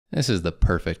This is the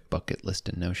perfect bucket list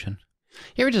in Notion.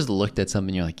 You ever just looked at something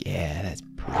and you're like, yeah, that's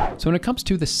perfect. So when it comes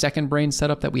to the second brain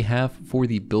setup that we have for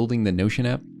the building the Notion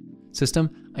app system,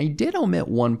 I did omit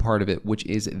one part of it, which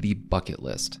is the bucket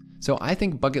list. So I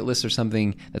think bucket lists are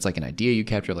something that's like an idea you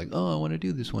capture, like, oh, I want to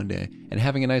do this one day. And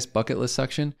having a nice bucket list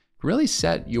section really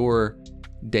set your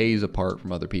days apart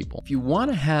from other people. If you want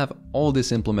to have all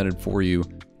this implemented for you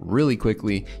really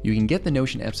quickly, you can get the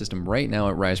Notion app system right now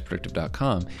at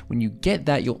riseproductive.com. When you get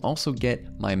that, you'll also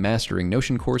get my Mastering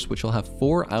Notion course, which will have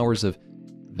 4 hours of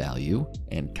value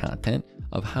and content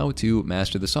of how to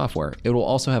master the software. It will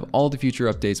also have all the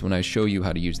future updates when I show you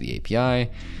how to use the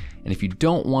API. And if you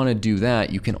don't want to do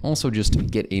that, you can also just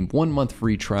get a 1-month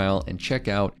free trial and check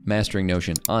out Mastering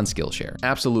Notion on Skillshare.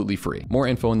 Absolutely free. More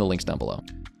info in the links down below.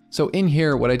 So in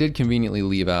here, what I did conveniently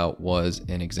leave out was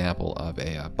an example of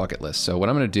a bucket list. So what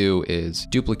I'm going to do is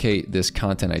duplicate this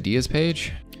content ideas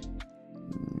page,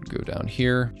 go down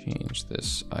here, change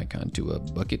this icon to a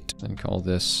bucket, and call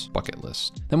this bucket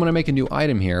list. Then when I make a new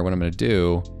item here, what I'm going to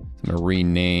do, I'm going to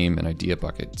rename an idea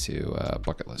bucket to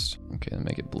bucket list. Okay, and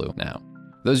make it blue. Now,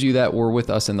 those of you that were with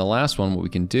us in the last one, what we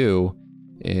can do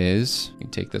is you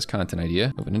take this content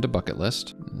idea, move it into bucket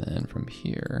list, and then from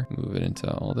here, move it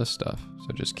into all this stuff.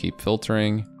 So just keep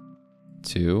filtering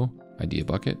to idea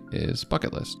bucket is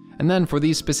bucket list. And then for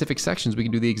these specific sections, we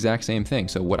can do the exact same thing.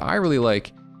 So what I really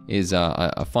like is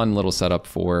a fun little setup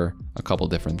for a couple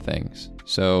different things.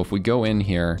 So if we go in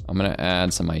here, I'm gonna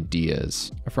add some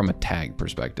ideas from a tag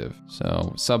perspective.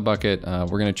 So sub bucket,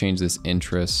 we're gonna change this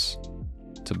interests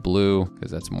to blue, because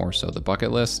that's more so the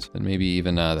bucket list, and maybe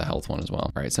even the health one as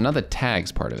well. All right, so now the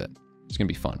tags part of it is gonna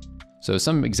be fun. So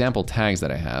some example tags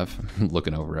that I have,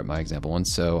 looking over at my example one.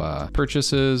 So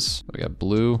purchases, we got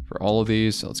blue for all of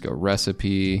these. So let's go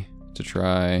recipe, to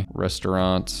try,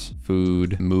 restaurant,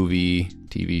 food, movie,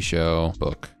 TV show,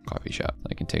 book, coffee shop.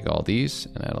 I can take all these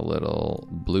and add a little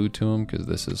blue to them because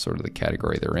this is sort of the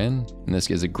category they're in. And this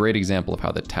is a great example of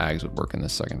how the tags would work in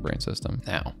this second brain system.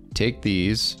 Now, take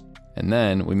these, and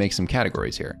then we make some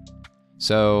categories here.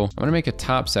 So I'm gonna make a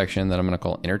top section that I'm gonna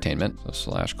call entertainment. So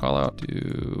slash call out,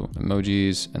 do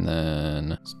emojis, and then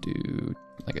let's do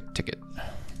like a ticket.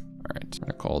 All right, I'm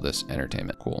gonna call this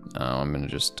entertainment. Cool. Now I'm gonna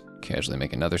just casually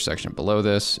make another section below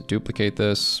this, duplicate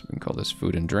this. We can call this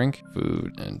food and drink,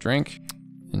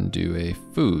 and do a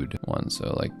food one.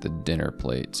 So like the dinner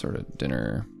plate, sort of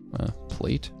dinner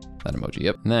plate, that emoji,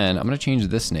 yep. And then I'm gonna change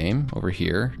this name over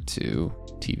here to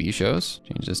TV shows,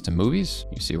 change this to movies.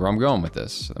 You see where I'm going with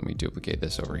this. So then we duplicate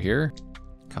this over here,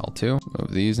 call to,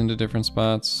 move these into different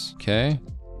spots, okay.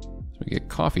 So we get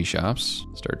coffee shops,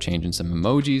 start changing some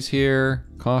emojis here,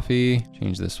 coffee,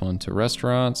 change this one to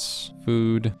restaurants,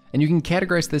 food. And you can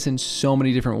categorize this in so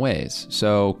many different ways.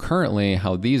 So currently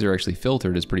how these are actually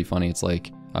filtered is pretty funny. It's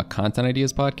like a content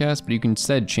ideas podcast, but you can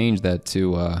instead change that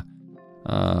to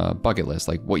bucket list,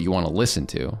 like what you want to listen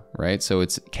to, right? So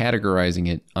it's categorizing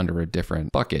it under a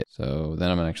different bucket. So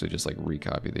then I'm gonna actually just like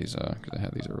recopy these because I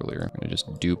had these earlier. I'm gonna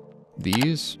just dupe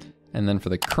these. And then for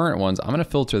the current ones, I'm gonna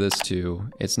filter this to,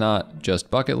 it's not just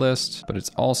bucket list, but it's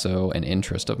also an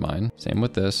interest of mine. Same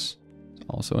with this, it's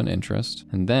also an interest.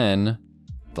 And then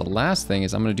the last thing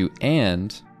is I'm gonna do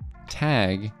and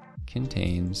tag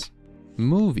contains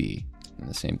movie. And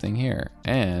the same thing here,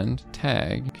 and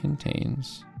tag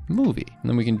contains movie. And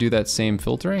then we can do that same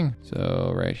filtering.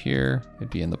 So right here, it'd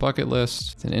be in the bucket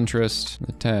list, it's an interest, and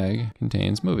the tag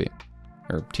contains movie,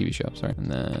 or TV show, sorry. And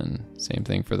then same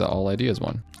thing for the all ideas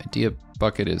one. Idea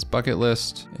bucket is bucket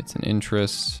list, it's an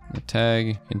interest, and the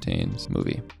tag contains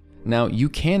movie. Now you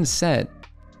can set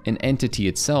an entity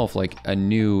itself, like a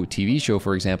new TV show,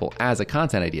 for example, as a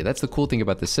content idea. That's the cool thing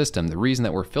about the system. The reason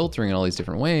that we're filtering in all these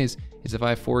different ways is if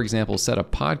I, for example, set a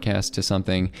podcast to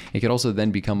something, it could also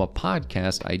then become a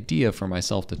podcast idea for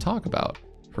myself to talk about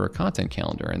for a content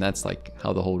calendar. And that's like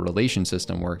how the whole relation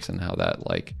system works and how that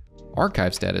like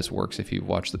archive status works if you've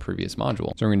watched the previous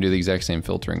module. So we're gonna do the exact same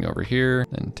filtering over here,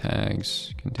 then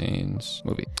tags contains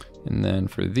movie. And then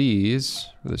for these,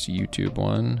 for this YouTube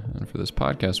one and for this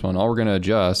podcast one, all we're gonna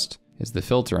adjust is the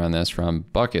filter on this from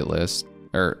bucket list,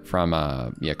 or from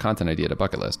content idea to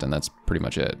bucket list, and that's pretty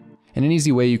much it. And an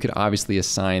easy way you could obviously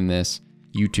assign this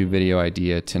YouTube video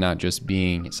idea to not just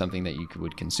being something that you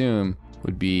would consume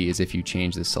would be as if you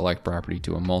change the select property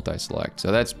to a multi-select.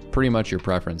 So that's pretty much your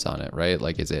preference on it, right?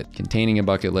 Like, is it containing a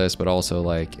bucket list, but also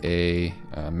like a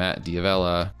Matt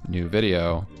Diavella new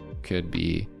video could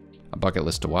be a bucket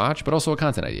list to watch, but also a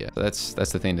content idea. So that's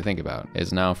the thing to think about,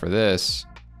 is now for this,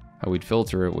 how we'd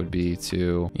filter it would be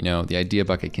to, you know, the idea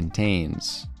bucket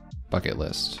contains bucket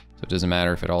list. So it doesn't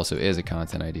matter if it also is a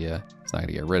content idea, it's not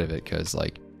gonna get rid of it, because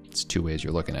like It's two ways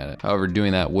you're looking at it. However,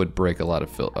 doing that would break a lot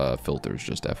of filters,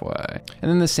 just FYI. And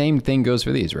then the same thing goes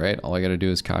for these, right? All I gotta do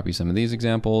is copy some of these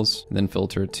examples, then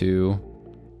filter to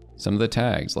some of the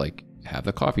tags, like have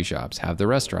the coffee shops, have the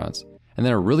restaurants. And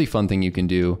then a really fun thing you can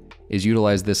do is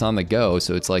utilize this on the go.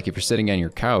 So it's like if you're sitting on your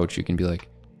couch, you can be like,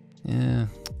 yeah,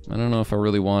 I don't know if I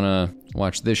really wanna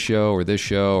watch this show, or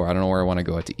I don't know where I wanna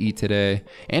go out to eat today.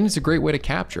 And it's a great way to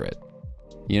capture it.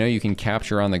 You know, you can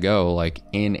capture on the go, like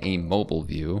in a mobile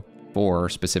view for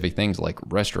specific things like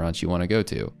restaurants you wanna go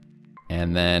to.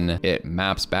 And then it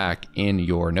maps back in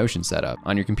your Notion setup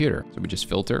on your computer. So we just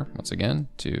filter, once again,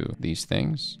 to these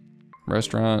things.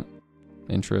 Restaurant,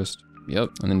 interest,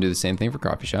 yep. And then do the same thing for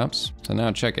coffee shops. So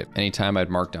now check it. Anytime I'd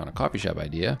mark down a coffee shop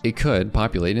idea, it could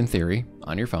populate in theory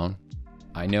on your phone.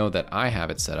 I know that I have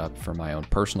it set up for my own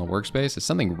personal workspace. It's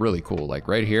something really cool. Like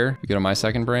right here, you go to My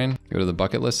Second Brain, go to the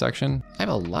bucket list section. I have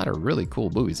a lot of really cool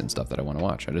movies and stuff that I want to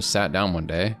watch. I just sat down one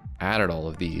day, added all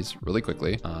of these really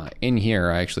quickly. In here,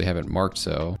 I actually have it marked,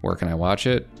 so where can I watch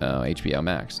it? HBO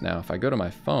Max. Now, if I go to my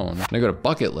phone and I go to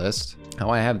bucket list, how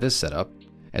I have this set up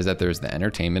is that there's the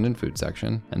entertainment and food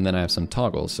section, and then I have some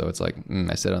toggles. So it's like,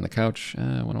 I sit on the couch,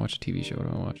 I wanna watch a TV show, what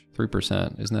do I watch?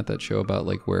 3%, isn't that show about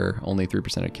like where only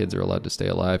 3% of kids are allowed to stay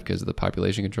alive because of the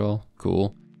population control?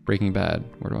 Cool. Breaking Bad,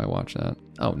 where do I watch that?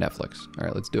 Oh, Netflix. All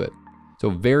right, let's do it. So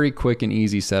very quick and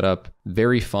easy setup,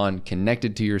 very fun,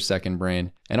 connected to your second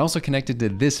brain, and also connected to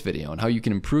this video and how you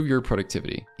can improve your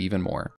productivity even more.